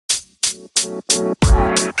Hey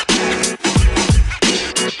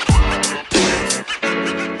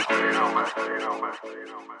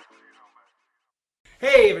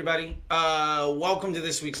everybody, welcome to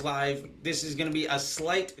this week's live. This is going to be a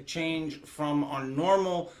slight change from our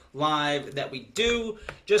normal live that we do,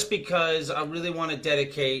 just because I really want to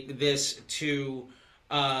dedicate this to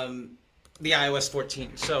the iOS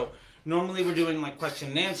 14. So normally we're doing like question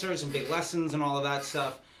and answers and big lessons and all of that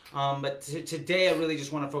stuff, but today I really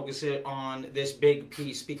just want to focus it on this big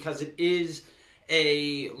piece because it is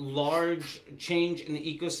a large change in the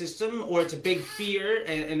ecosystem, or it's a big fear,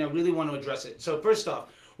 and I really want to address it. So first off,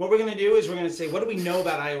 what we're going to do is we're going to say, what do we know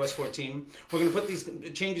about iOS 14? We're going to put these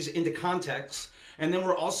changes into context, and then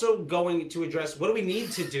we're also going to address what do we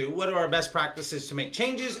need to do, what are our best practices to make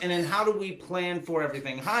changes, and then how do we plan for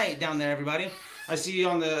everything. Hi down there, everybody. I see you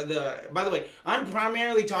on by the way, I'm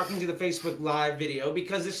primarily talking to the Facebook Live video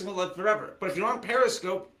because this will live forever. But if you're on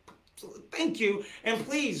Periscope, thank you, and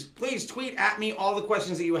please tweet at me all the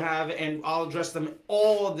questions that you have, and I'll address them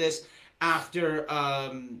all of this after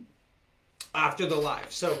the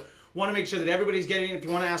live. So want to make sure that everybody's getting it. If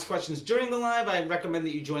you want to ask questions during the live, I recommend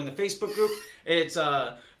that you join the Facebook group. It's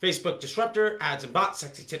Facebook Disruptor, Ads and Bots,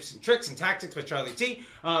 Sexy Tips and Tricks and Tactics by Charlie T.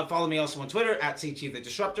 Follow me also on Twitter at CT the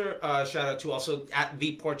Disruptor. Shout out to also at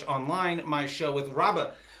The Porch Online, my show with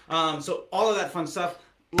Rabba. So all of that fun stuff.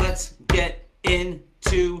 Let's get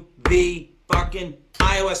into the fucking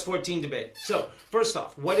iOS 14 debate. So, first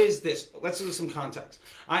off, what is this? Let's do some context.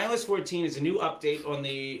 iOS 14 is a new update on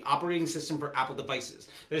the operating system for Apple devices.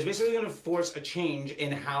 There's basically going to force a change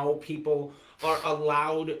in how people are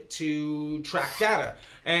allowed to track data.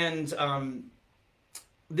 And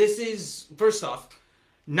this is, first off,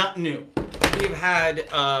 not new. We've had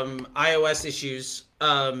iOS issues.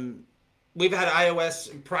 We've had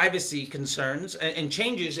iOS privacy concerns and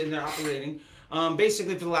changes in their operating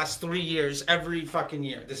basically for the last 3 years. Every fucking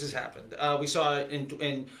year this has happened. We saw it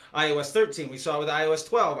in iOS 13. We saw it with iOS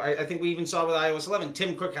 12. I think we even saw it with iOS 11.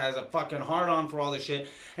 Tim Cook has a fucking hard-on for all this shit,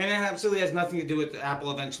 and it absolutely has nothing to do with Apple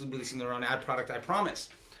eventually releasing their own ad product, I promise.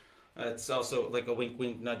 It's also like a wink,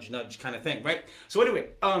 wink, nudge, nudge kind of thing, right? So anyway,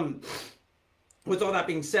 with all that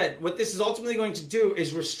being said, what this is ultimately going to do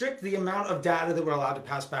is restrict the amount of data that we're allowed to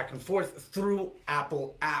pass back and forth through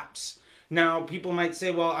Apple apps. Now, people might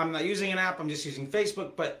say, well, I'm not using an app, I'm just using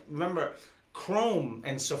Facebook. But remember, Chrome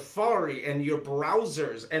and Safari and your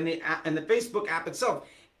browsers and the Facebook app itself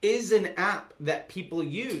is an app that people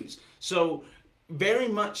use. So very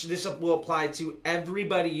much this will apply to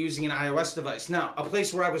everybody using an iOS device. Now, a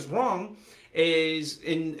place where I was wrong is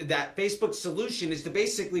in that Facebook's solution is to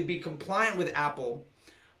basically be compliant with Apple,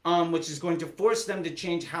 which is going to force them to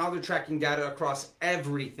change how they're tracking data across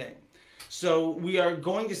everything. So we are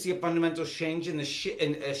going to see a fundamental change in a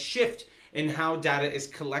shift in how data is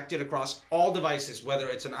collected across all devices, whether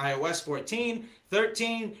it's an iOS 14,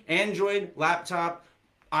 13, Android, laptop,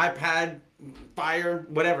 iPad, Fire,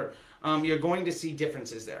 whatever. You're going to see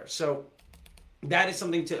differences there. So that is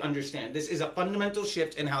something to understand. This is a fundamental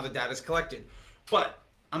shift in how the data is collected. But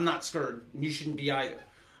I'm not scared. You shouldn't be either.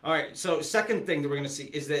 All right, so second thing that we're going to see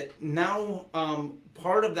is that now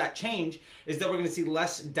part of that change is that we're going to see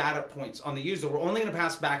less data points on the user. We're only going to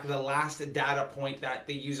pass back the last data point that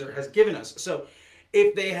the user has given us. So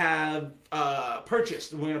if they have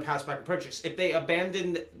purchased, we're going to pass back a purchase. If they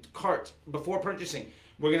abandoned cart before purchasing,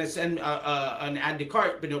 we're going to send an add to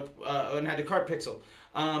cart, but an add to cart pixel.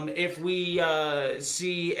 If we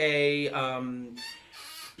see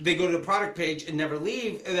they go to the product page and never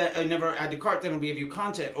leave, never add to cart, then it'll be a view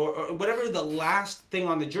content, or whatever the last thing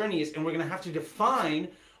on the journey is, and we're going to have to define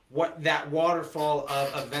what that waterfall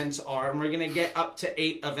of events are, and we're going to get up to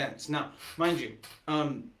 8 events. Now, mind you,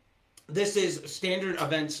 this is standard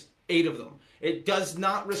events, 8 of them. It does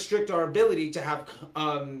not restrict our ability to have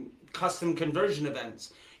custom conversion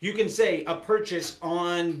events. You can say a purchase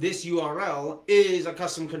on this URL is a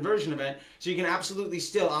custom conversion event, so you can absolutely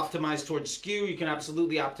still optimize towards SKU. You can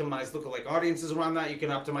absolutely optimize lookalike audiences around that. You can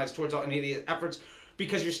optimize towards any of these efforts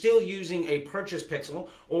because you're still using a purchase pixel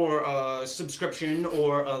or a subscription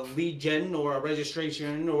or a lead gen or a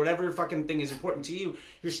registration or whatever fucking thing is important to you.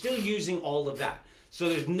 You're still using all of that. So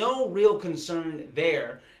there's no real concern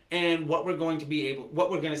there, and what we're going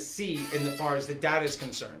to see in as far as the data is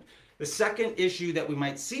concerned. The second issue that we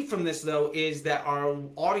might see from this, though, is that our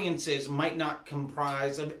audiences might not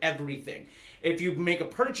comprise of everything. If you make a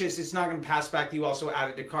purchase, it's not going to pass back that you also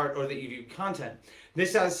added to cart or that you viewed content.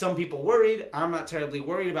 This has some people worried. I'm not terribly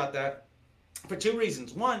worried about that for 2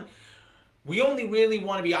 reasons. One, we only really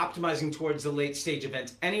want to be optimizing towards the late stage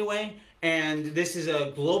events anyway, And this is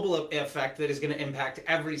a global effect that is going to impact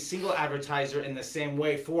every single advertiser in the same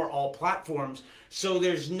way for all platforms. So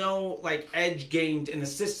there's no like edge gained in the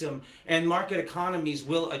system, and market economies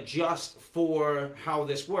will adjust for how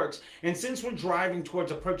this works. And since we're driving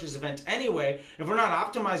towards a purchase event anyway, if we're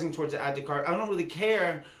not optimizing towards the add to cart, I don't really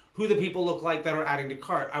care who the people look like that are adding to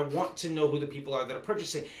cart. I want to know who the people are that are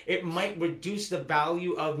purchasing. It might reduce the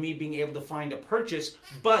value of me being able to find a purchase,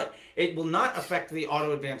 but it will not affect the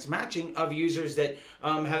auto advanced matching of users that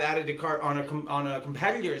have added to cart on a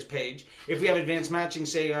competitor's page. If we have advanced matching,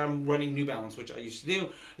 say I'm running New Balance, which I used to do.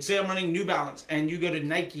 Say I'm running New Balance, and you go to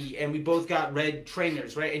Nike, and we both got red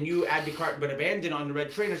trainers, right? And you add to cart but abandon on the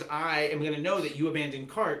red trainers. I am going to know that you abandoned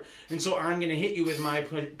cart, and so I'm going to hit you with my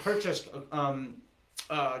purchase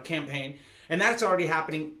campaign, and that's already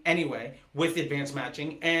happening anyway with advanced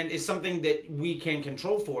matching, and is something that we can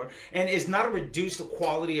control for, and is not a reduced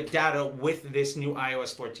quality of data with this new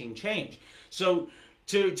iOS 14 change. So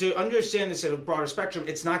to understand this at a broader spectrum,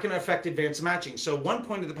 it's not going to affect advanced matching. So one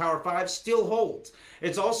point of the Power 5 still holds.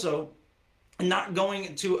 It's also not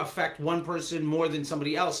going to affect one person more than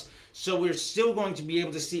somebody else. So we're still going to be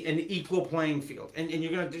able to see an equal playing field. And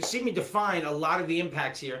you're going to see me define a lot of the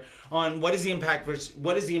impacts here on what is the impact versus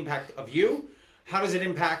what is the impact of you, how does it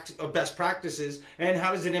impact best practices, and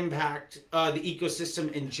how does it impact the ecosystem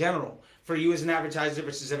in general for you as an advertiser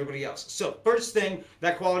versus everybody else. So first thing,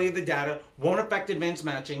 that quality of the data won't affect advanced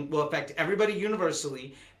matching, will affect everybody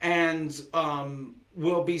universally, and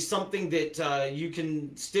will be something that you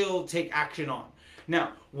can still take action on.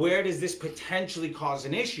 Now, where does this potentially cause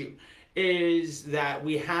an issue is that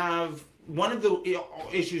we have one of the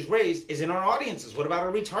issues raised is in our audiences. What about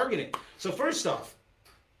our retargeting? So first off,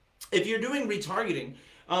 if you're doing retargeting,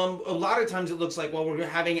 a lot of times it looks like, well, we're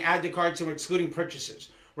having add to carts and we're excluding purchasers,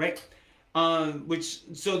 right?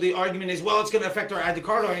 So the argument is, well, it's going to affect our add to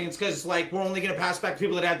cart audience because like we're only going to pass back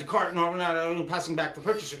people that add to cart and we're not only passing back the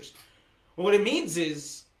purchasers. Well, what it means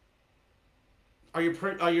is, are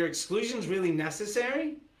your exclusions really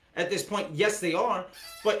necessary? At this point, yes, they are,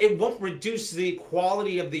 but it won't reduce the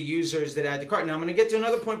quality of the users that add to cart. Now, I'm going to get to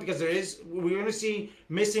another point because we're going to see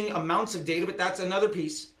missing amounts of data, but that's another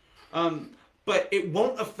piece. But it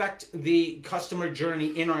won't affect the customer journey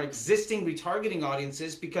in our existing retargeting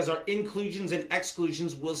audiences because our inclusions and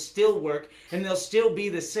exclusions will still work, and they'll still be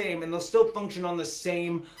the same, and they'll still function on the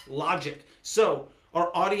same logic. So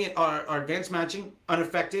our audience, our advanced matching,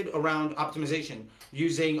 unaffected around optimization,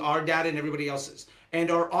 using our data and everybody else's. And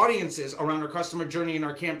our audiences around our customer journey and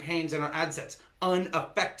our campaigns and our ad sets,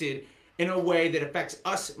 unaffected in a way that affects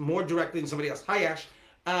us more directly than somebody else. Hi, Ash.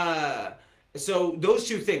 So those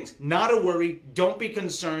two things, not a worry, don't be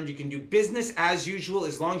concerned. You can do business as usual.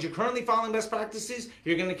 As long as you're currently following best practices,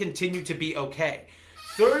 you're going to continue to be okay.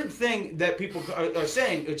 Third thing that people are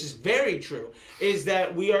saying, which is very true, is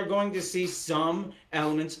that we are going to see some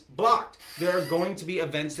elements blocked. There are going to be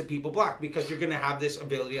events that people block because you're going to have this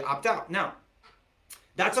ability to opt out. Now,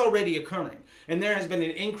 that's already occurring. And there has been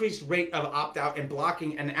an increased rate of opt-out and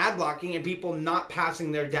blocking and ad blocking and people not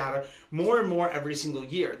passing their data more and more every single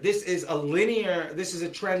year. This is a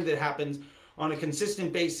trend that happens on a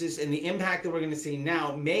consistent basis, and the impact that we're going to see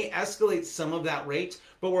now may escalate some of that rate,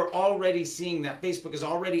 but we're already seeing that Facebook is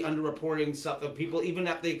already underreporting stuff of people, even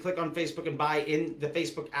if they click on Facebook and buy in the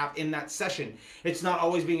Facebook app in that session. It's not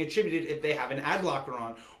always being attributed if they have an ad blocker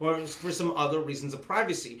on or for some other reasons of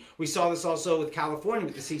privacy. We saw this also with California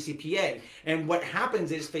with the CCPA, and what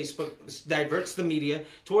happens is Facebook diverts the media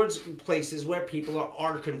towards places where people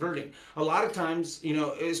are converting. A lot of times,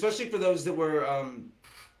 especially for those that were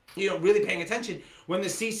really paying attention, when the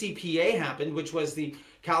CCPA happened, which was the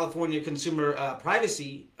California Consumer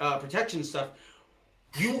Privacy Protection stuff,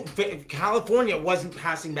 California wasn't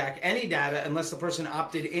passing back any data unless the person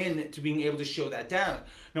opted in to being able to show that data.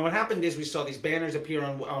 Now what happened is we saw these banners appear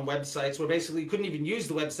on websites where basically you couldn't even use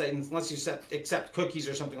the website unless you accept cookies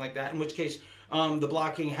or something like that, in which case the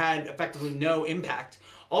blocking had effectively no impact.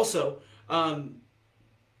 Also,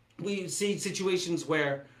 we see situations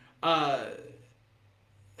where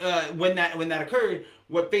when that occurred,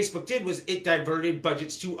 what Facebook did was it diverted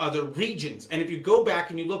budgets to other regions. And if you go back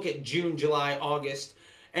and you look at June, July, August,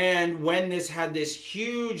 and when this had this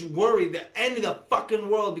huge worry, the end of the fucking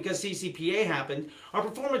world because CCPA happened, our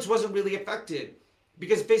performance wasn't really affected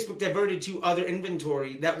because Facebook diverted to other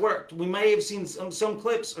inventory that worked. We may have seen some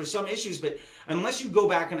clips or some issues, but unless you go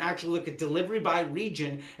back and actually look at delivery by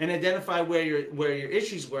region and identify where your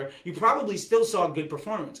issues were, you probably still saw good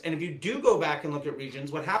performance. And if you do go back and look at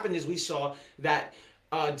regions, what happened is we saw that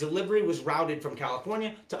delivery was routed from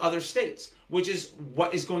California to other states, which is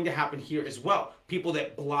what is going to happen here as well. People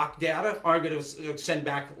that block data are going to send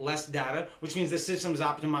back less data, which means the system is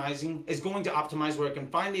going to optimize where it can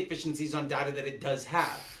find the efficiencies on data that it does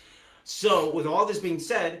have. So with all this being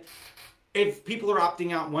said, if people are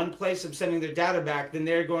opting out one place of sending their data back, then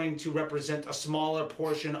they're going to represent a smaller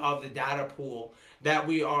portion of the data pool that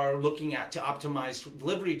we are looking at to optimize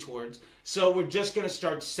delivery towards. So we're just going to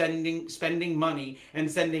start spending money and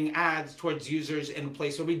sending ads towards users in a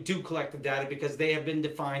place where we do collect the data because they have been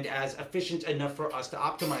defined as efficient enough for us to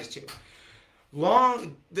optimize to.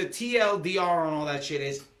 The TLDR on all that shit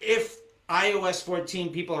is, if iOS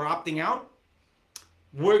 14 people are opting out,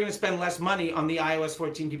 we're going to spend less money on the iOS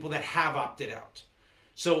 14 people that have opted out.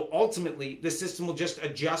 So ultimately, the system will just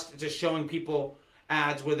adjust to showing people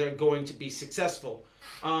ads where they're going to be successful.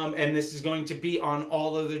 And this is going to be on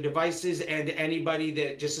all other devices, and anybody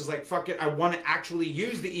that just is like, fuck it, I want to actually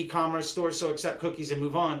use the e-commerce store, so accept cookies and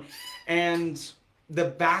move on. And the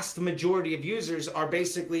vast majority of users are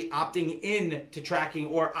basically opting in to tracking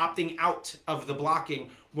or opting out of the blocking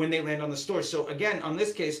when they land on the store. So again, on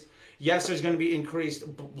this case, yes, there's going to be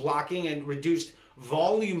increased blocking and reduced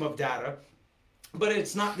volume of data, but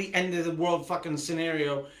it's not the end of the world fucking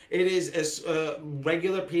scenario. It is a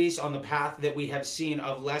regular piece on the path that we have seen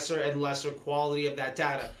of lesser and lesser quality of that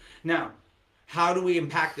data. Now, how do we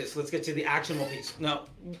impact this? Let's get to the actionable piece. Now,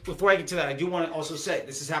 before I get to that, I do want to also say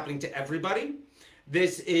this is happening to everybody.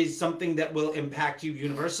 This is something that will impact you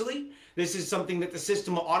universally. This is something that the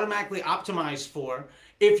system will automatically optimize for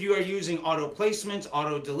if you are using auto placements,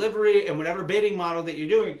 auto delivery, and whatever bidding model that you're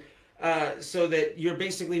doing, so that you're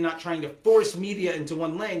basically not trying to force media into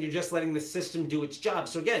one lane. You're just letting the system do its job.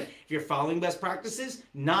 So again, if you're following best practices,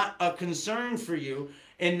 not a concern for you,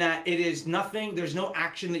 in that it is nothing, there's no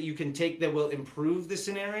action that you can take that will improve the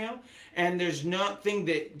scenario, and there's nothing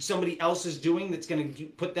that somebody else is doing that's going to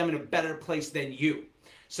put them in a better place than you.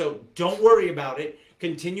 So don't worry about it.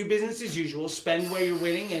 Continue business as usual, spend where you're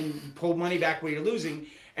winning and pull money back where you're losing,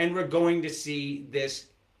 and we're going to see this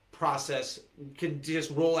process can just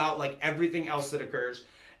roll out like everything else that occurs.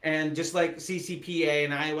 And just like CCPA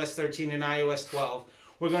and iOS 13 and iOS 12,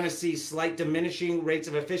 we're going to see slight diminishing rates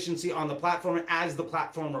of efficiency on the platform as the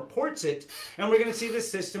platform reports it, and we're going to see the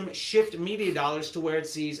system shift media dollars to where it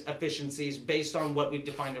sees efficiencies based on what we've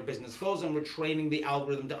defined our business goals, and we're training the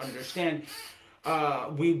algorithm to understand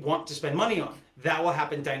we want to spend money on. That will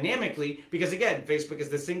happen dynamically because, again, Facebook is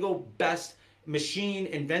the single best machine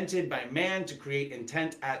invented by man to create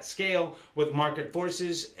intent at scale with market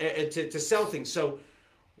forces to sell things. So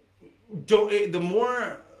don't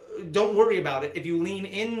worry about it. If you lean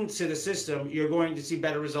into the system, you're going to see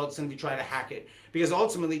better results than if you try to hack it. Because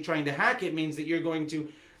ultimately, trying to hack it means that you're going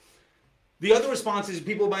to... The other response is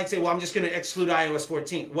people might say, well, I'm just going to exclude iOS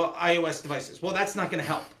 14. Well, iOS devices. Well, that's not going to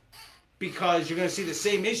help, because you're going to see the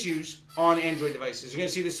same issues on Android devices. You're going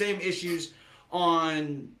to see the same issues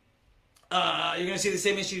on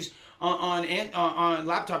on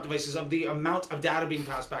laptop devices of the amount of data being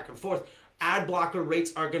passed back and forth. Ad blocker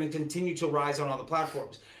rates are going to continue to rise on all the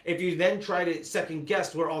platforms. If you then try to second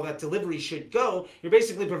guess where all that delivery should go, you're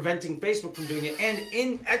basically preventing Facebook from doing it. And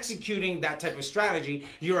in executing that type of strategy,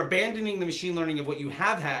 you're abandoning the machine learning of what you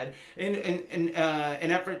have had in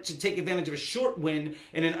an effort to take advantage of a short win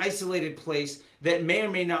in an isolated place that may or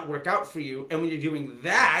may not work out for you. And when you're doing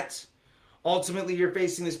that, ultimately you're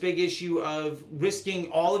facing this big issue of risking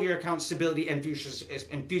all of your account stability and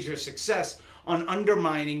future success on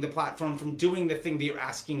undermining the platform from doing the thing that you're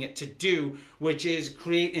asking it to do, which is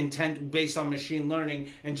create intent based on machine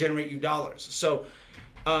learning and generate you dollars. So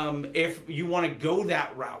if you want to go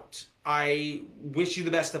that route, I wish you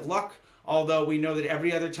the best of luck. Although we know that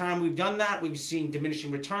every other time we've done that, we've seen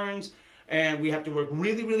diminishing returns, and we have to work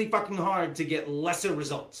really, really fucking hard to get lesser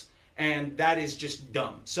results. And that is just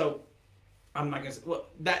dumb. So I'm not going to say, well,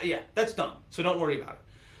 that's dumb. So don't worry about it.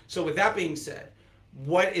 So with that being said,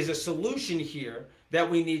 what is a solution here that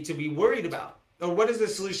we need to be worried about? Or what is the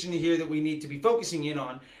solution here that we need to be focusing in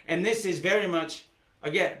on? And this is very much,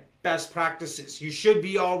 again, best practices. You should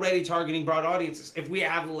be already targeting broad audiences. If we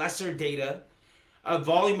have lesser data, a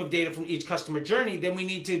volume of data from each customer journey, then we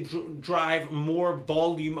need to drive more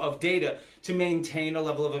volume of data to maintain a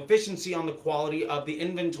level of efficiency on the quality of the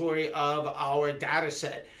inventory of our data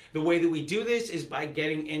set. The way that we do this is by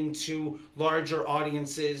getting into larger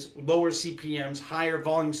audiences, lower CPMs, higher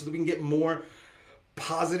volume, so that we can get more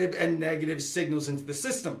positive and negative signals into the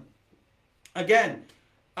system. Again,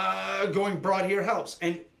 going broad here helps.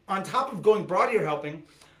 And on top of going broad here helping,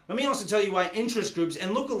 let me also tell you why interest groups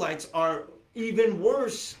and lookalikes are even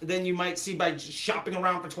worse than you might see by shopping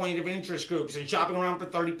around for 20 different interest groups and shopping around for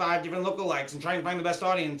 35 different lookalikes and trying to find the best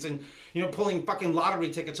audience and, pulling fucking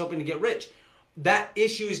lottery tickets hoping to get rich. That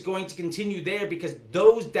issue is going to continue there because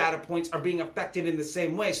those data points are being affected in the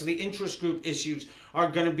same way. So the interest group issues are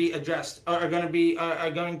going to be addressed, are going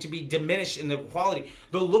to be diminished in the quality.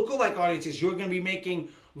 The lookalike audiences, you're going to be making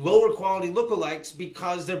lower quality lookalikes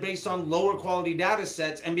because they're based on lower quality data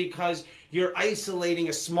sets, and because you're isolating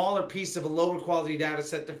a smaller piece of a lower quality data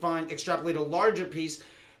set to extrapolate a larger piece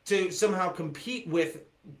to somehow compete with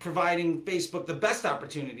providing Facebook the best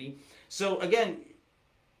opportunity. So again,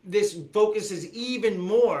 this focuses even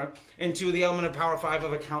more into the element of Power 5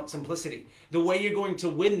 of account simplicity. The way you're going to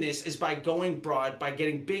win this is by going broad, by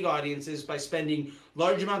getting big audiences, by spending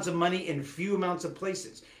large amounts of money in few amounts of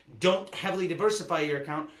places. Don't heavily diversify your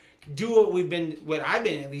account. Do what I've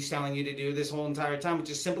been at least telling you to do this whole entire time, which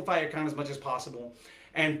is simplify your account as much as possible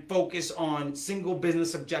and focus on single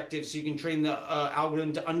business objectives so you can train the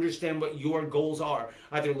algorithm to understand what your goals are.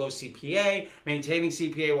 Either low CPA, maintaining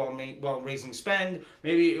CPA while raising spend,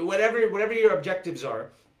 maybe whatever your objectives are.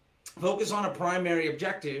 Focus on a primary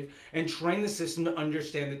objective and train the system to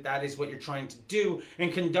understand that is what you're trying to do,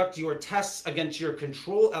 and conduct your tests against your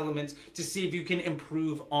control elements to see if you can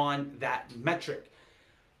improve on that metric.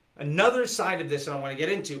 Another side of this that I want to get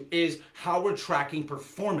into is how we're tracking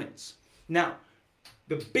performance. Now,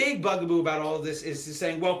 the big bugaboo about all of this is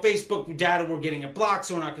saying, well, Facebook data, we're getting it blocked,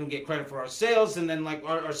 so we're not going to get credit for our sales, and then like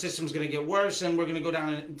our system's going to get worse, and we're going to go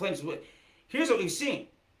down in flames. Here's what we've seen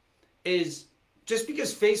is just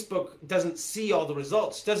because Facebook doesn't see all the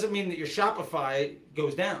results doesn't mean that your Shopify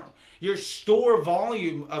goes down. Your store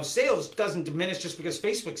volume of sales doesn't diminish just because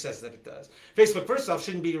Facebook says that it does. Facebook, first off,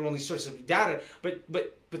 shouldn't be your only source of data,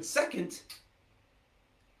 but second,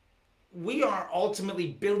 we are ultimately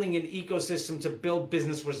building an ecosystem to build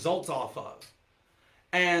business results off of.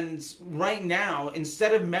 And right now,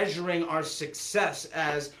 instead of measuring our success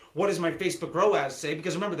as what does my Facebook ROAS say,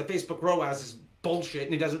 because remember, the Facebook ROAS is bullshit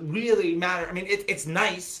and it doesn't really matter. I mean, it's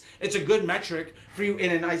nice. It's a good metric for you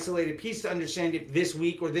in an isolated piece to understand if this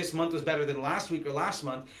week or this month was better than last week or last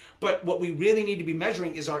month. But what we really need to be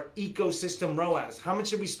measuring is our ecosystem ROAS. How much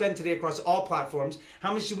did we spend today across all platforms?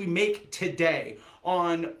 How much did we make today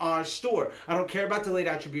on our store? I don't care about delayed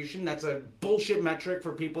attribution. That's a bullshit metric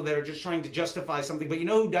for people that are just trying to justify something. But you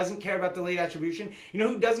know who doesn't care about delayed attribution? You know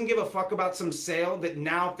who doesn't give a fuck about some sale that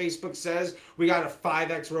now Facebook says we got a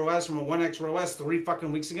 5x ROAS from a 1x ROAS 3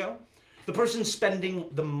 fucking weeks ago? The person spending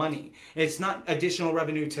the money. It's not additional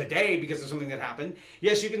revenue today because of something that happened.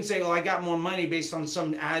 Yes, you can say, well, I got more money based on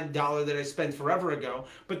some ad dollar that I spent forever ago,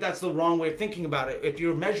 but that's the wrong way of thinking about it. If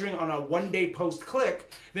you're measuring on a one-day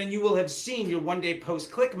post-click, then you will have seen your one-day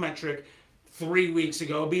post-click metric 3 weeks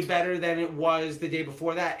ago be better than it was the day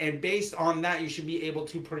before that. And based on that, you should be able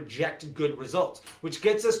to project good results, which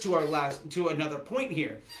gets us to another point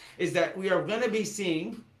here, is that we are going to be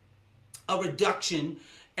seeing a reduction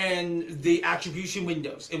and the attribution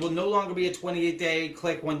windows. It will no longer be a 28-day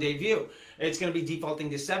click, one-day view. It's going to be defaulting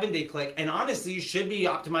to 7-day click. And honestly, you should be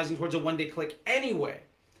optimizing towards a one-day click anyway,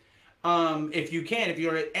 if you can, if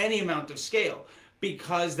you're at any amount of scale,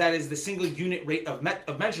 because that is the single unit rate of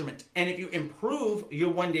measurement. And if you improve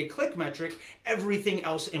your one-day click metric, everything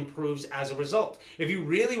else improves as a result. If you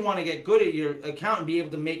really want to get good at your account and be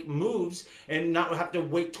able to make moves and not have to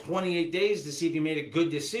wait 28 days to see if you made a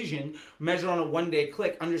good decision, measure on a one-day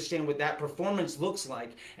click, understand what that performance looks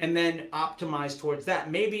like, and then optimize towards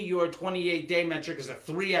that. Maybe your 28-day metric is a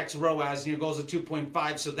 3x ROAS and your goal is a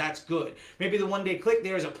 2.5, so that's good. Maybe the one-day click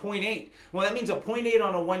there is a 0.8. Well, that means a 0.8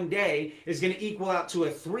 on a one day is going to equal out to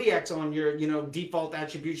a 3x on your default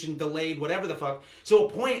attribution, delayed, whatever the fuck. So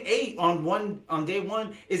a 0.8 on day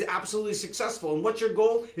one is absolutely successful. And what's your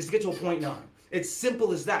goal? Is to get to a 0.9. It's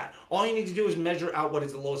simple as that. All you need to do is measure out what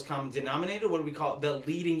is the lowest common denominator, what do we call it, the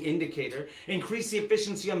leading indicator. Increase the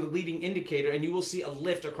efficiency on the leading indicator, and you will see a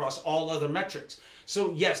lift across all other metrics.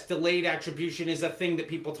 So yes, delayed attribution is a thing that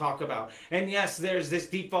people talk about. And yes, there's this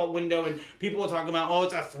default window, and people will talk about, oh,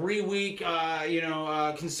 it's a 3-week,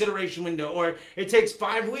 consideration window, or it takes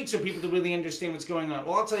 5 weeks for people to really understand what's going on.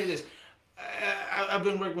 Well, I'll tell you this. I've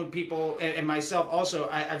been working with people, and myself also,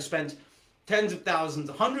 I've spent tens of thousands,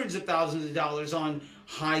 hundreds of thousands of dollars on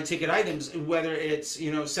high ticket items, whether it's,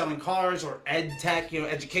 selling cars or ed tech,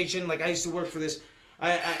 education. Like I used to work for this.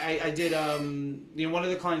 I did, one of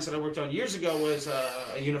the clients that I worked on years ago was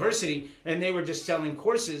a university, and they were just selling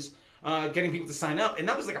courses, getting people to sign up. And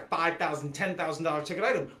that was like a $5,000, $10,000 ticket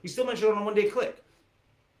item. We still measured it on a one-day click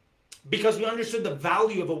because we understood the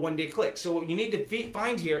value of a one-day click. So what you need to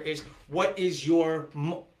find here is what is your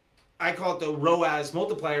I call it the ROAS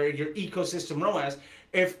multiplier, your ecosystem ROAS.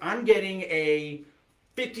 If I'm getting a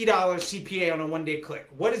 $50 CPA on a one-day click,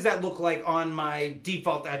 what does that look like on my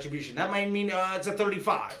default attribution? That might mean it's a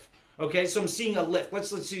 35. Okay, so I'm seeing a lift.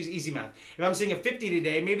 Let's use easy math. If I'm seeing a 50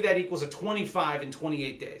 today, maybe that equals a 25 in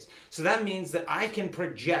 28 days. So that means that I can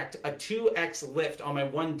project a 2x lift on my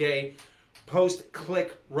one-day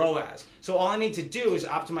post-click ROAS. So all I need to do is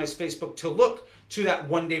optimize Facebook to look to that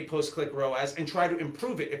one-day post-click ROAS and try to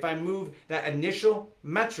improve it. If I move that initial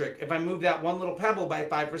metric, if I move that one little pebble by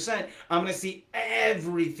 5%, I'm going to see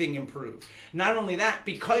everything improve. Not only that,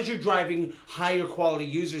 because you're driving higher quality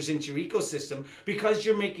users into your ecosystem, because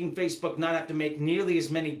you're making Facebook not have to make nearly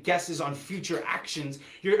as many guesses on future actions,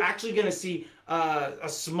 you're actually going to see a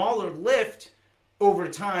smaller lift over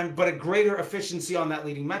time, but a greater efficiency on that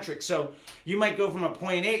leading metric. So you might go from a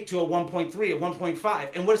 0.8 to a 1.3, a 1.5.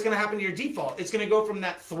 And what's going to happen to your default? It's going to go from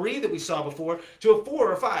that 3 that we saw before to a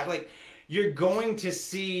 4 or 5. Like, you're going to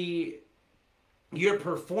see your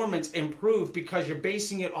performance improve because you're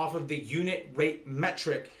basing it off of the unit rate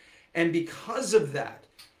metric. And because of that,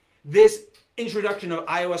 this introduction of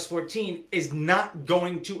iOS 14 is not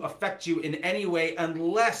going to affect you in any way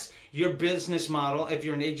unless your business model, if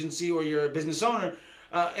you're an agency or you're a business owner,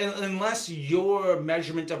 unless your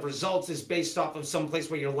measurement of results is based off of some place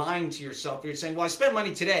where you're lying to yourself. You're saying, well, I spent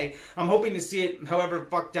money today. I'm hoping to see it however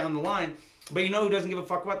fuck down the line. But you know who doesn't give a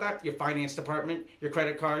fuck about that? Your finance department, your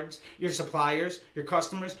credit cards, your suppliers, your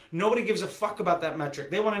customers. Nobody gives a fuck about that metric.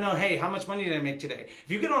 They want to know, hey, how much money did I make today?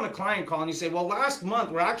 If you get on a client call and you say, well, last month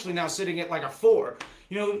we're actually now sitting at like a 4.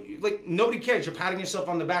 You know, like, nobody cares. You're patting yourself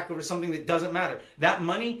on the back over something that doesn't matter. That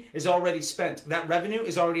money is already spent. That revenue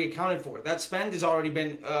is already accounted for. That spend has already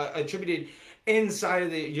been attributed inside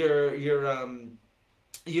of your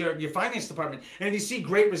finance department. And if you see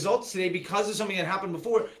great results today because of something that happened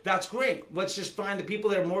before, that's great. Let's just find the people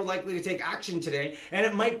that are more likely to take action today. And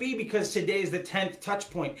it might be because today is the 10th touch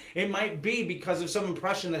point. It might be because of some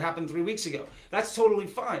impression that happened 3 weeks ago. That's totally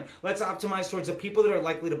fine. Let's optimize towards the people that are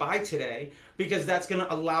likely to buy today, because that's going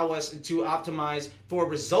to allow us to optimize for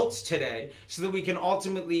results today so that we can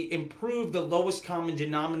ultimately improve the lowest common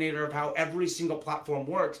denominator of how every single platform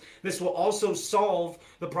works. This will also solve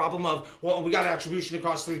the problem of, well, we got attribution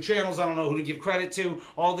across 3 channels. I don't know who to give credit to,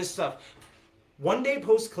 all this stuff. One day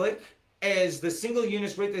post-click as the single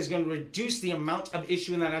units rate that is going to reduce the amount of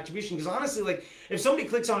issue in that attribution. Because honestly, like, if somebody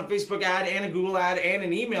clicks on a Facebook ad and a Google ad and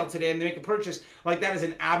an email today and they make a purchase, like, that is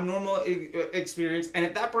an abnormal experience. And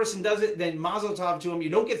if that person does it, then mazel tov to them.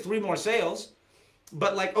 You don't get 3 more sales.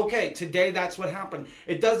 But, like, okay, today that's what happened.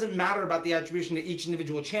 It doesn't matter about the attribution to each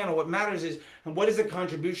individual channel. What matters is, what is the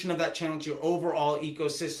contribution of that channel to your overall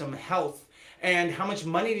ecosystem health? And how much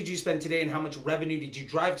money did you spend today and how much revenue did you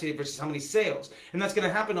drive today versus how many sales? And that's going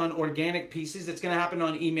to happen on organic pieces. It's going to happen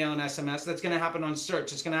on email and SMS. That's going to happen on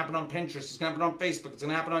search. It's going to happen on Pinterest. It's going to happen on Facebook. It's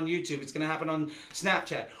going to happen on YouTube. It's going to happen on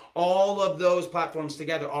Snapchat. All of those platforms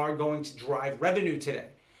together are going to drive revenue today.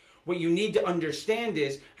 What you need to understand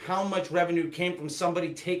is how much revenue came from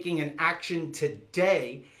somebody taking an action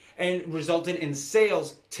today and resulted in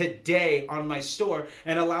sales today on my store,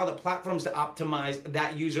 and allow the platforms to optimize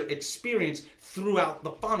that user experience throughout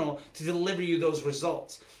the funnel to deliver you those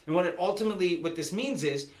results. And what this means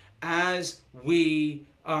is, as we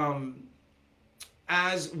have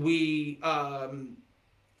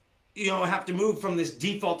to move from this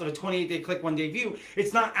default of a 28-day click, one-day view,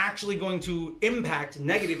 it's not actually going to impact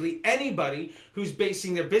negatively anybody who's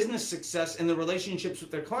basing their business success and their relationships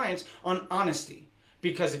with their clients on honesty.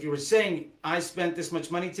 Because if you were saying, I spent this much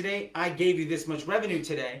money today, I gave you this much revenue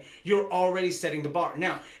today, you're already setting the bar.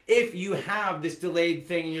 Now, if you have this delayed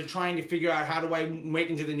thing and you're trying to figure out, how do I make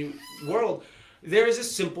into the new world, there is a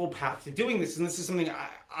simple path to doing this. And this is something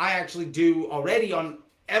I actually do already on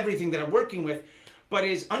everything that I'm working with. But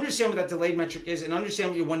is understand what that delayed metric is and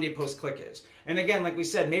understand what your one-day post-click is. And again, like we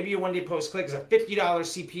said, maybe your one-day post-click is a $50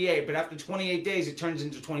 CPA, but after 28 days, it turns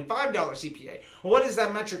into $25 CPA. Well, what is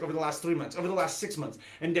that metric over the last 3 months, over the last 6 months?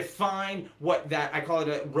 And define what that, I call it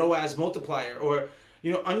a ROAS multiplier, or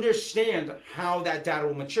understand how that data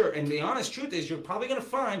will mature. And the honest truth is, you're probably going to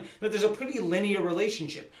find that there's a pretty linear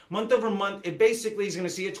relationship. Month over month, it basically is going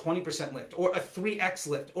to see a 20% lift or a 3x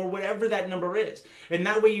lift or whatever that number is. And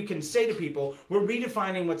that way you can say to people, we're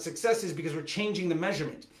redefining what success is because we're changing the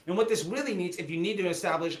measurement. And what this really needs, if you need to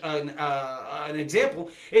establish an example,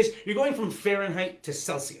 is you're going from Fahrenheit to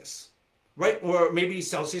Celsius, right? Or maybe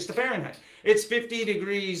Celsius to Fahrenheit. It's 50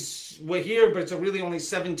 degrees here, but it's really only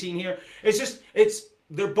 17 here.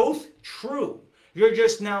 They're both true. You're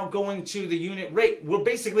just now going to the unit rate. We're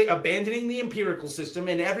basically abandoning the empirical system,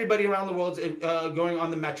 and everybody around the world is going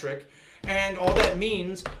on the metric. And all that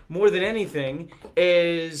means more than anything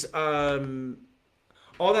is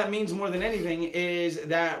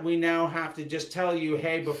that we now have to just tell you,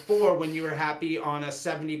 hey, before, when you were happy on a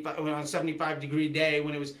 75 degree day,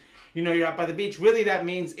 when it was, you're out by the beach, really that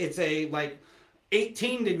means it's a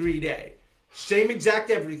 18-degree day. Same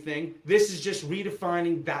exact everything. This is just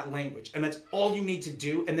redefining that language. And that's all you need to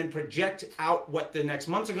do. And then project out what the next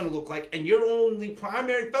months are going to look like. And your only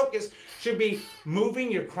primary focus should be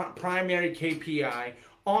moving your primary KPI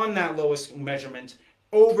on that lowest measurement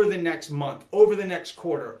over the next month, over the next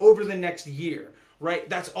quarter, over the next year, right?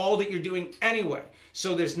 That's all that you're doing anyway.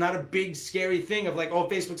 So there's not a big scary thing of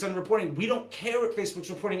Facebook's underreporting. We don't care what Facebook's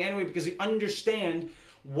reporting anyway, because we understand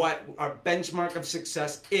what our benchmark of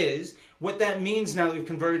success is. What that means now that we've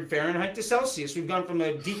converted Fahrenheit to Celsius. We've gone from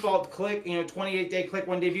a default click, 28-day click,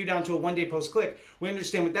 1-day view, down to a 1-day post click. We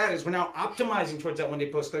understand what that is. We're now optimizing towards that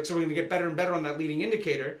 1-day post click, so we're going to get better and better on that leading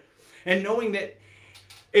indicator. And knowing that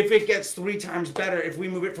if it gets 3 times better, if we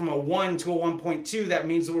move it from a 1 to a 1.2, that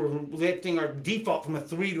means that we're lifting our default from a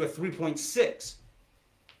 3 to a 3.6.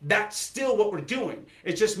 That's still what we're doing.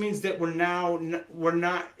 It just means that we're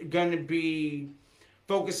not going to be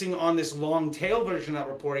focusing on this long tail version of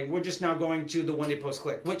that reporting. We're just now going to the 1-day post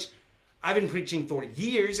click, which I've been preaching for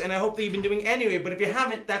years, and I hope that you've been doing anyway. But if you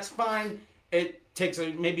haven't, that's fine. It takes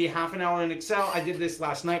maybe half an hour in Excel. I did this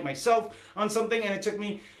last night myself on something, and it took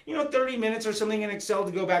me 30 minutes or something in Excel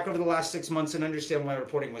to go back over the last 6 months and understand what my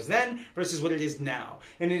reporting was then versus what it is now.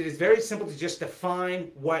 And it is very simple to just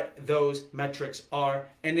define what those metrics are,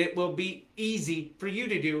 and it will be easy for you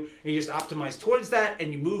to do. And you just optimize towards that,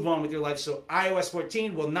 and you move on with your life. So iOS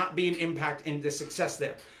 14 will not be an impact in the success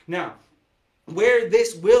there. Now, where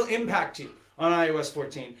this will impact you on iOS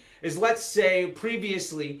 14 is, let's say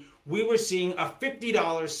previously we were seeing a $50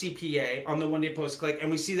 CPA on the 1-day post click,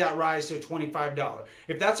 and we see that rise to a $25.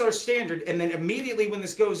 If that's our standard, and then immediately when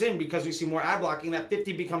this goes in, because we see more ad blocking, that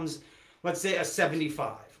 50 becomes, let's say, a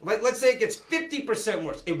 75. Let's say it gets 50%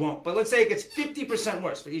 worse. It won't, but let's say it gets 50%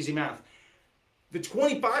 worse for easy math. The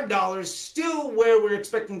 $25 still where we're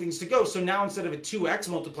expecting things to go. So now instead of a 2x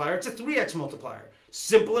multiplier, it's a 3x multiplier.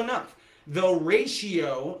 Simple enough. The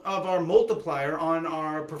ratio of our multiplier on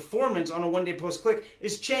our performance on a 1-day post click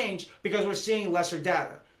is changed because we're seeing lesser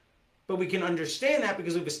data. But we can understand that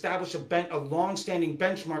because we've established a long-standing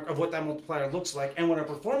benchmark of what that multiplier looks like and what our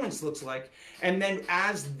performance looks like. And then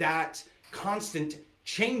as that constant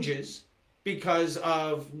changes because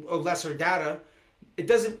of lesser data, it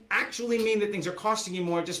doesn't actually mean that things are costing you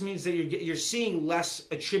more. It just means that you're seeing less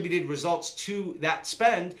attributed results to that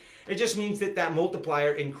spend. It just means that that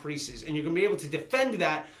multiplier increases, and you're going to be able to defend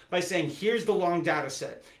that by saying, here's the long data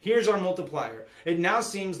set. Here's our multiplier. It now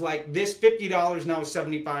seems like this $50 now is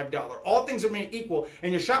 $75. All things are made equal,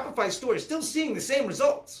 and your Shopify store is still seeing the same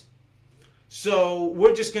results. So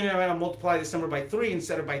we're just going to multiply this number by 3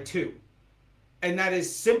 instead of by 2. And that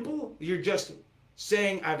is simple. You're just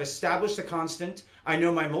saying, I've established a constant. I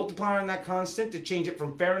know my multiplier on that constant to change it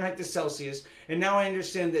from Fahrenheit to Celsius. And now I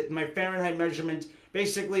understand that my Fahrenheit measurement,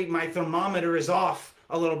 basically my thermometer is off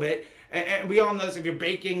a little bit. And we all know this, if you're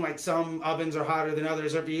baking, like some ovens are hotter than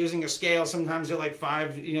others, or if you're using a scale, sometimes they're like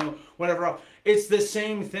 5, whatever. It's the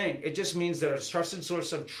same thing. It just means that a trusted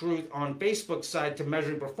source of truth on Facebook's side to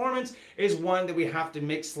measuring performance is one that we have to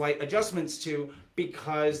make slight adjustments to,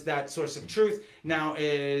 because that source of truth now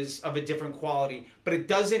is of a different quality. But it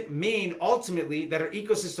doesn't mean ultimately that our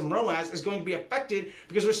ecosystem ROAS is going to be affected,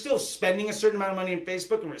 because we're still spending a certain amount of money in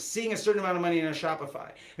Facebook and we're seeing a certain amount of money in our Shopify.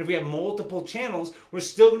 And if we have multiple channels, we're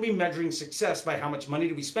still going to be measuring success by how much money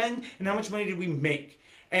do we spend and how much money do we make.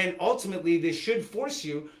 And ultimately, this should force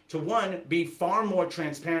you to, 1, be far more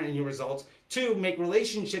transparent in your results, 2, make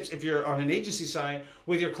relationships, if you're on an agency side,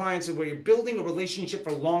 with your clients, where you're building a relationship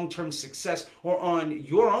for long-term success, or on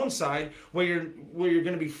your own side, where you're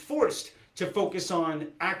going to be forced to focus on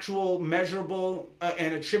actual measurable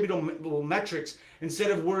and attributable metrics,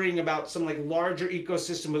 instead of worrying about some larger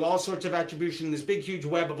ecosystem with all sorts of attribution, this big huge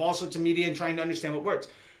web of all sorts of media, and trying to understand what works.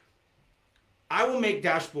 I will make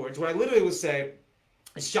dashboards where I literally will say,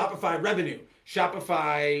 Shopify revenue,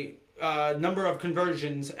 Shopify number of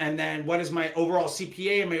conversions, and then what is my overall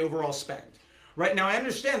CPA and my overall spend. Right now, I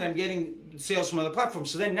understand that I'm getting sales from other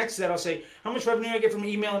platforms. So then next to that, I'll say, how much revenue I get from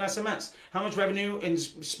email and SMS? How much revenue and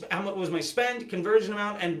how much was my spend, conversion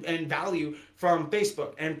amount, and value from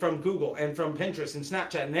Facebook and from Google and from Pinterest and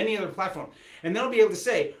Snapchat and any other platform. And then I'll be able to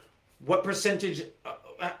say, what percentage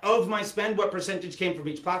of my spend, what percentage came from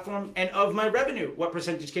each platform, and of my revenue, what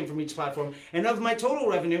percentage came from each platform, and of my total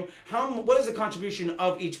revenue, what is the contribution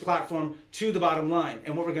of each platform to the bottom line.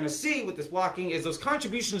 And what we're going to see with this blocking is those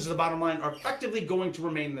contributions to the bottom line are effectively going to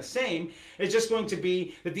remain the same. It's just going to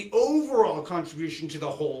be that the overall contribution to the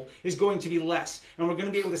whole is going to be less. And we're going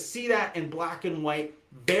to be able to see that in black and white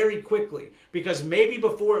very quickly, because maybe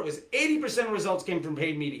before it was 80% of results came from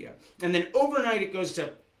paid media, and then overnight it goes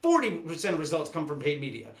to 40% of results come from paid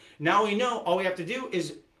media. Now we know all we have to do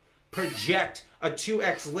is project a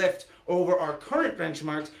 2x lift over our current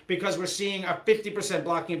benchmarks, because we're seeing a 50%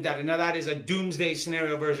 blocking of data. Now that is a doomsday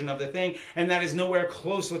scenario version of the thing, and that is nowhere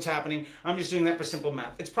close to what's happening. I'm just doing that for simple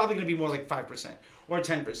math. It's probably going to be more like 5% or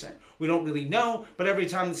 10%. We don't really know, but every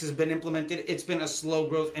time this has been implemented, it's been a slow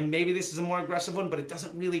growth, and maybe this is a more aggressive one, but it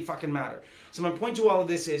doesn't really fucking matter. So my point to all of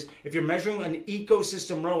this is, if you're measuring an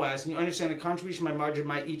ecosystem ROAS and you understand the contribution by margin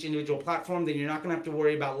by each individual platform, then you're not going to have to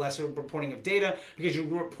worry about lesser reporting of data, because you're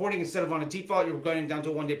reporting, instead of on a default, you're going down to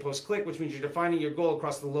a one-day post-click, which means you're defining your goal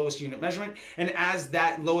across the lowest unit measurement. And as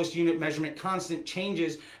that lowest unit measurement constant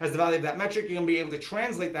changes as the value of that metric, you're going to be able to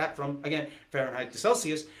translate that from, again, Fahrenheit to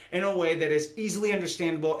Celsius in a way that is easily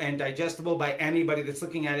understandable and digestible by anybody that's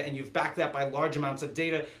looking at it, and you've backed that by large amounts of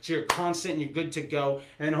data, so you're constant and you're good to go.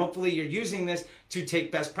 And then hopefully you're using this to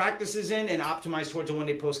take best practices in and optimize towards a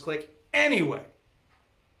one-day post-click anyway.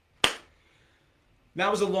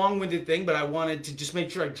 That was a long-winded thing, but I wanted to just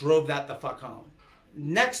make sure I drove that the fuck home.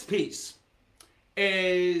 Next piece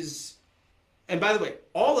is, and by the way,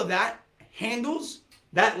 all of that handles,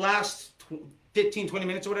 that last 15, 20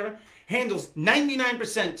 minutes or whatever, handles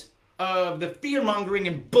 99% of the fear-mongering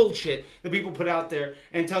and bullshit that people put out there,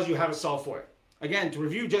 and tells you how to solve for it. Again, to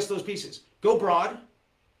review just those pieces: go broad,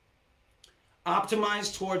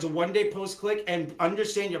 optimize towards a one-day post-click, and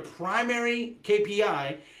understand your primary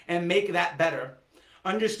KPI and make that better.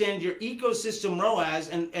 Understand your ecosystem ROAS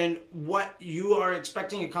and what you are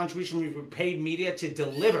expecting a contribution from your paid media to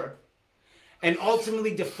deliver, and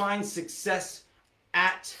ultimately define success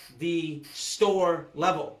at the store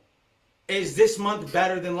level. Is this month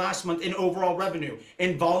better than last month in overall revenue,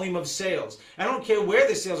 in volume of sales? I don't care where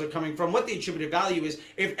the sales are coming from, what the attributed value is.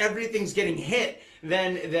 If everything's getting hit,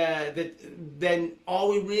 then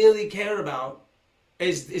all we really care about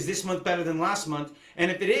is this month better than last month? And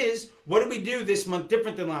if it is, what did we do this month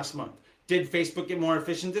different than last month? Did Facebook get more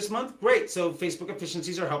efficient this month? Great. So Facebook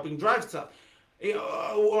efficiencies are helping drive stuff.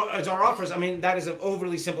 As our offers, I mean, that is an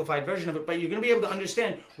overly simplified version of it, but you're going to be able to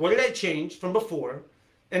understand, what did I change from before?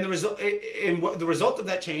 And the result of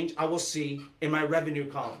that change, I will see in my revenue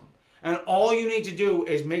column. And all you need to do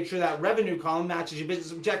is make sure that revenue column matches your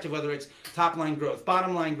business objective, whether it's top line growth,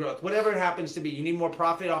 bottom line growth, whatever it happens to be. You need more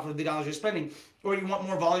profit off of the dollars you're spending, or you want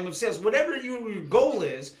more volume of sales. Whatever your goal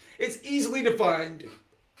is, it's easily defined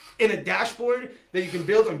in a dashboard that you can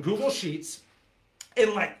build on Google Sheets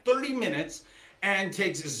in like 30 minutes, and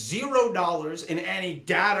takes $0 in any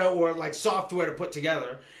data or like software to put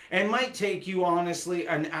together, and might take you honestly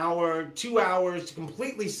an hour, 2 hours to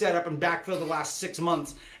completely set up and backfill the last 6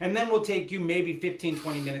 months, and then will take you maybe 15,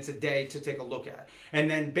 20 minutes a day to take a look at. And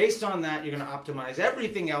then based on that, you're going to optimize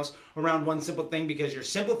everything else around one simple thing, because you're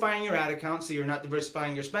simplifying your ad account, so you're not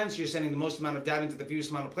diversifying your spend, so you're sending the most amount of data into the fewest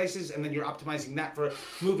amount of places, and then you're optimizing that for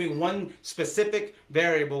moving one specific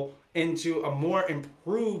variable into a more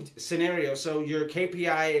improved scenario. So your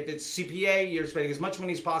KPI, if it's CPA, you're spending as much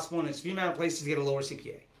money as possible in as few amount of places to get a lower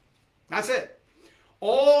CPA. That's it.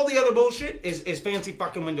 All the other bullshit is fancy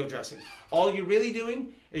fucking window dressing. All you're really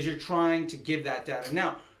doing is you're trying to give that data.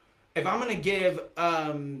 Now, if I'm going to give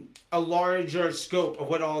a larger scope of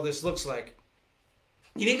what all this looks like,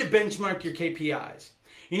 you need to benchmark your KPIs.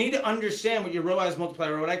 You need to understand what your ROAS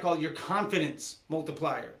multiplier, or what I call your confidence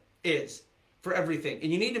multiplier, is for everything.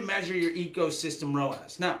 And you need to measure your ecosystem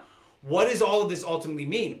ROAS. Now, what does all of this ultimately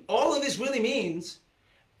mean? All of this really means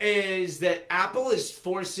is that Apple is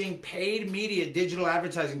forcing paid media digital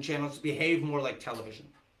advertising channels to behave more like television.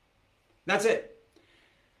 That's it.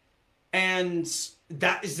 And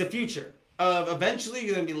that is the future. Eventually,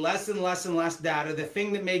 you're going to be less and less and less data. The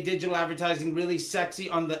thing that made digital advertising really sexy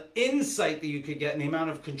on the insight that you could get and the amount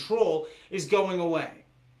of control is going away.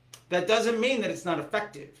 That doesn't mean that it's not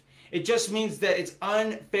effective. It just means that its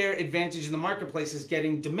unfair advantage in the marketplace is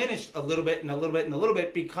getting diminished a little bit and a little bit and a little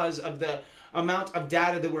bit, because of the amount of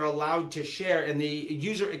data that we're allowed to share, and the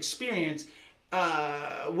user experience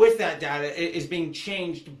with that data is being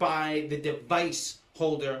changed by the device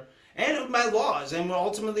holder and by laws. And we're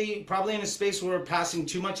ultimately probably in a space where we're passing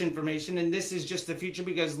too much information, and this is just the future,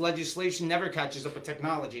 because legislation never catches up with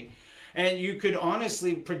technology. And you could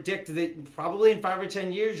honestly predict that probably in 5 or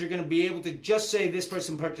 10 years, you're going to be able to just say this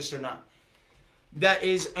person purchased or not. That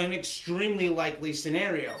is an extremely likely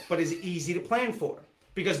scenario, but is easy to plan for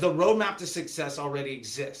because the roadmap to success already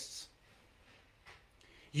exists.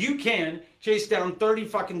 You can chase down 30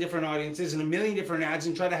 fucking different audiences and a million different ads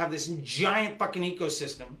and try to have this giant fucking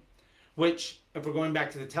ecosystem, which, if we're going back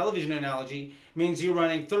to the television analogy, means you're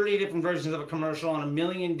running 30 different versions of a commercial on a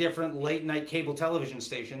million different late night cable television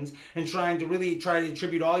stations and trying to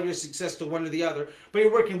attribute all your success to one or the other. But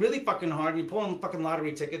you're working really fucking hard and you're pulling fucking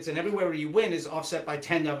lottery tickets and everywhere where you win is offset by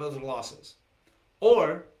 10 other losses.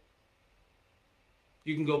 Or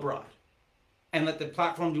you can go broad and let the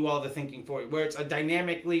platform do all the thinking for you, where it's a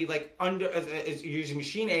dynamically, like, it's using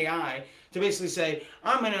machine AI to basically say,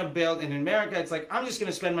 I'm going to build, and in America, it's like, I'm just going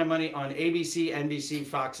to spend my money on ABC, NBC,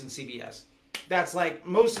 Fox, and CBS. That's like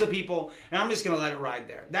most of the people, and I'm just going to let it ride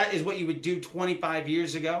there. That is what you would do 25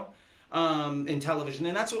 years ago in television,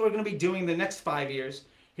 and that's what we're going to be doing the next 5 years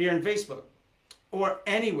here in Facebook or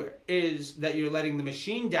anywhere, is that you're letting the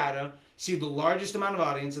machine data see the largest amount of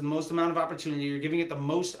audience and the most amount of opportunity. You're giving it the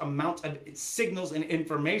most amount of signals and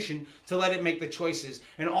information to let it make the choices.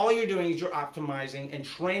 And all you're doing is you're optimizing and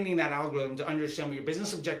training that algorithm to understand what your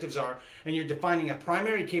business objectives are, and you're defining a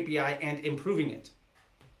primary KPI and improving it.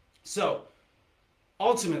 So,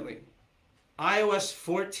 ultimately, iOS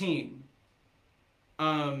 14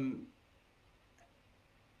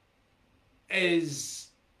 is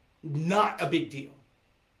not a big deal.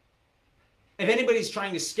 If anybody's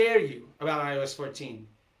trying to scare you about iOS 14,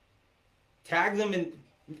 tag them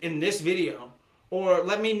in this video or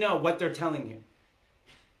let me know what they're telling you.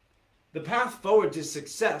 The path forward to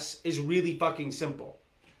success is really fucking simple.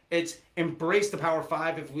 It's embrace the Power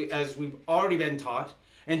 5 as we've already been taught,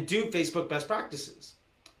 and do Facebook best practices.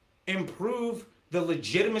 Improve the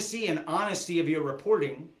legitimacy and honesty of your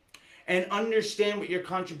reporting, and understand what your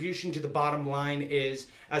contribution to the bottom line is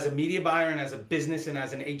as a media buyer and as a business and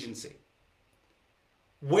as an agency.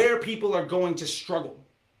 Where people are going to struggle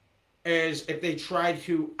is if they try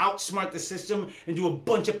to outsmart the system and do a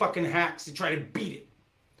bunch of fucking hacks to try to beat it.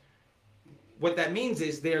 What that means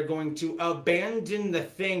is they are going to abandon the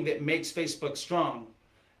thing that makes Facebook strong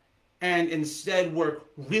and instead work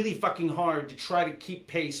really fucking hard to try to keep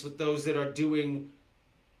pace with those that are doing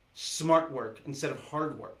smart work instead of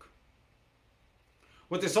hard work.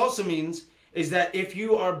 What this also means is that if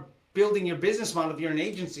you are building your business model, if you're an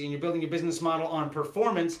agency and you're building your business model on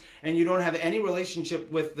performance and you don't have any relationship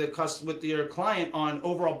with your client on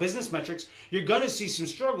overall business metrics, you're going to see some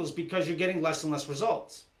struggles because you're getting less and less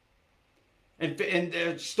results. And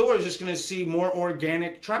the store is just going to see more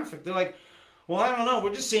organic traffic. They're like, well, I don't know.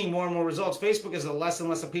 We're just seeing more and more results. Facebook is a less and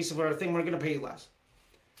less a piece of our thing. We're going to pay you less.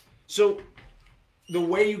 So the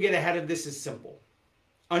way you get ahead of this is simple.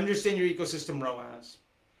 Understand your ecosystem ROAS.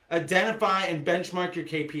 Identify and benchmark your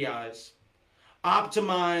KPIs.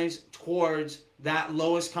 Optimize towards that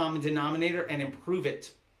lowest common denominator and improve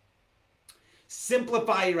it.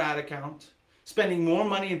 Simplify your ad account, spending more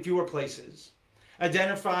money in fewer places.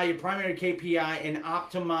 Identify your primary KPI and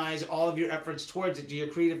optimize all of your efforts towards it. Do your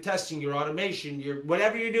creative testing, your automation, your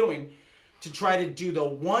whatever you're doing to try to do the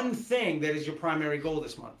one thing that is your primary goal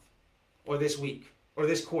this month or this week or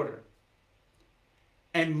this quarter.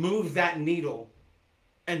 And move that needle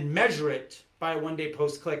and measure it by a one-day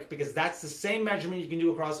post-click, because that's the same measurement you can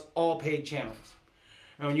do across all paid channels.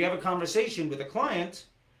 And when you have a conversation with a client,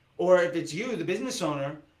 or if it's you, the business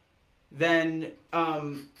owner, then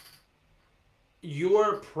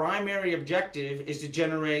your primary objective is to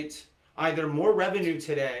generate either more revenue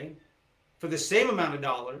today for the same amount of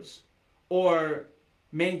dollars, or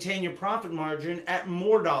maintain your profit margin at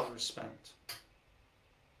more dollars spent.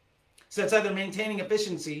 So it's either maintaining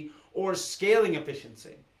efficiency or scaling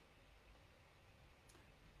efficiency.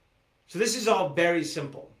 So this is all very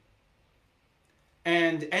simple.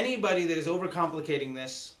 And anybody that is overcomplicating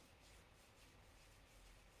this,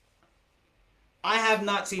 I have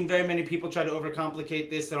not seen very many people try to overcomplicate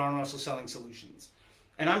this that aren't also selling solutions.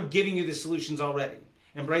 And I'm giving you the solutions already.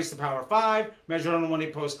 Embrace the Power 5, measure on a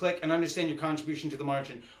one-day post-click, and understand your contribution to the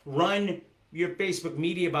margin. Run your Facebook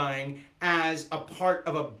media buying as a part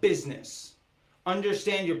of a business.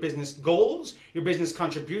 Understand your business goals, your business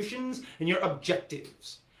contributions, and your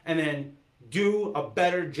objectives. And then do a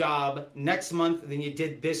better job next month than you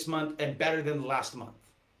did this month, and better than last month.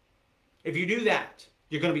 If you do that,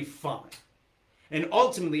 you're going to be fine. And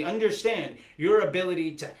ultimately understand your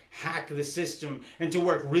ability to hack the system and to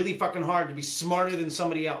work really fucking hard to be smarter than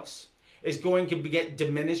somebody else is going to get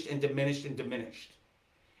diminished and diminished and diminished.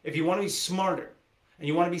 If you want to be smarter and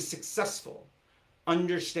you want to be successful,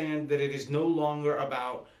 understand that it is no longer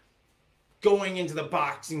about going into the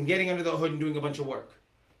box and getting under the hood and doing a bunch of work,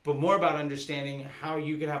 but more about understanding how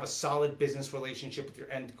you can have a solid business relationship with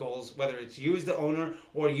your end goals, whether it's you as the owner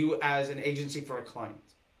or you as an agency for a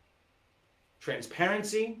client.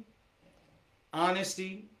 Transparency,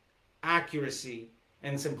 honesty, accuracy,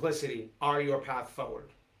 and simplicity are your path forward.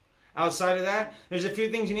 Outside of that, there's a few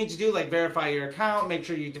things you need to do, like verify your account, make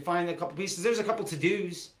sure you define a couple pieces. There's a couple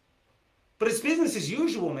to-dos. But it's business as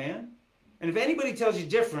usual, man. And if anybody tells you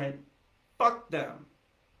different, fuck them.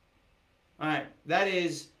 All right, that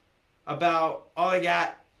is about all I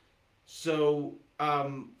got. So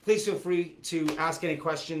please feel free to ask any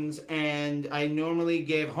questions. And I normally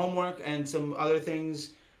give homework and some other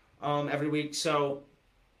things every week. So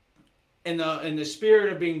in the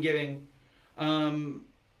spirit of being giving,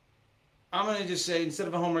 I'm going to just say, instead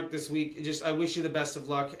of a homework this week, I wish you the best of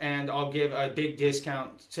luck, and I'll give a big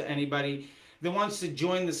discount to anybody that wants to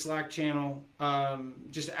join the Slack channel.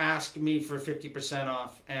 Just ask me for 50%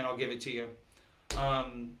 off, and I'll give it to you.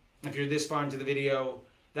 If you're this far into the video,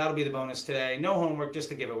 that'll be the bonus today. No homework, just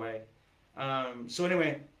a giveaway. So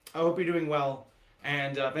anyway, I hope you're doing well.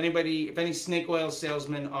 And if any snake oil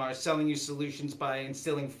salesmen are selling you solutions by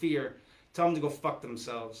instilling fear, tell them to go fuck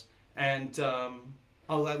themselves. And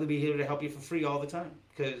I'll gladly be here to help you for free all the time,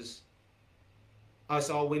 because us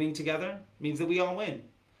all winning together means that we all win.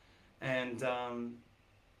 And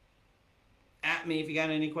at me if you got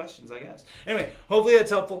any questions, I guess. Anyway, hopefully that's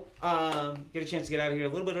helpful. Get a chance to get out of here a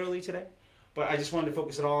little bit early today, but I just wanted to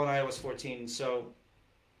focus it all on iOS 14. So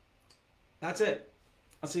that's it.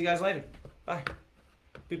 I'll see you guys later. Bye.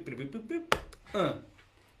 Boop, boop, boop, boop, boop.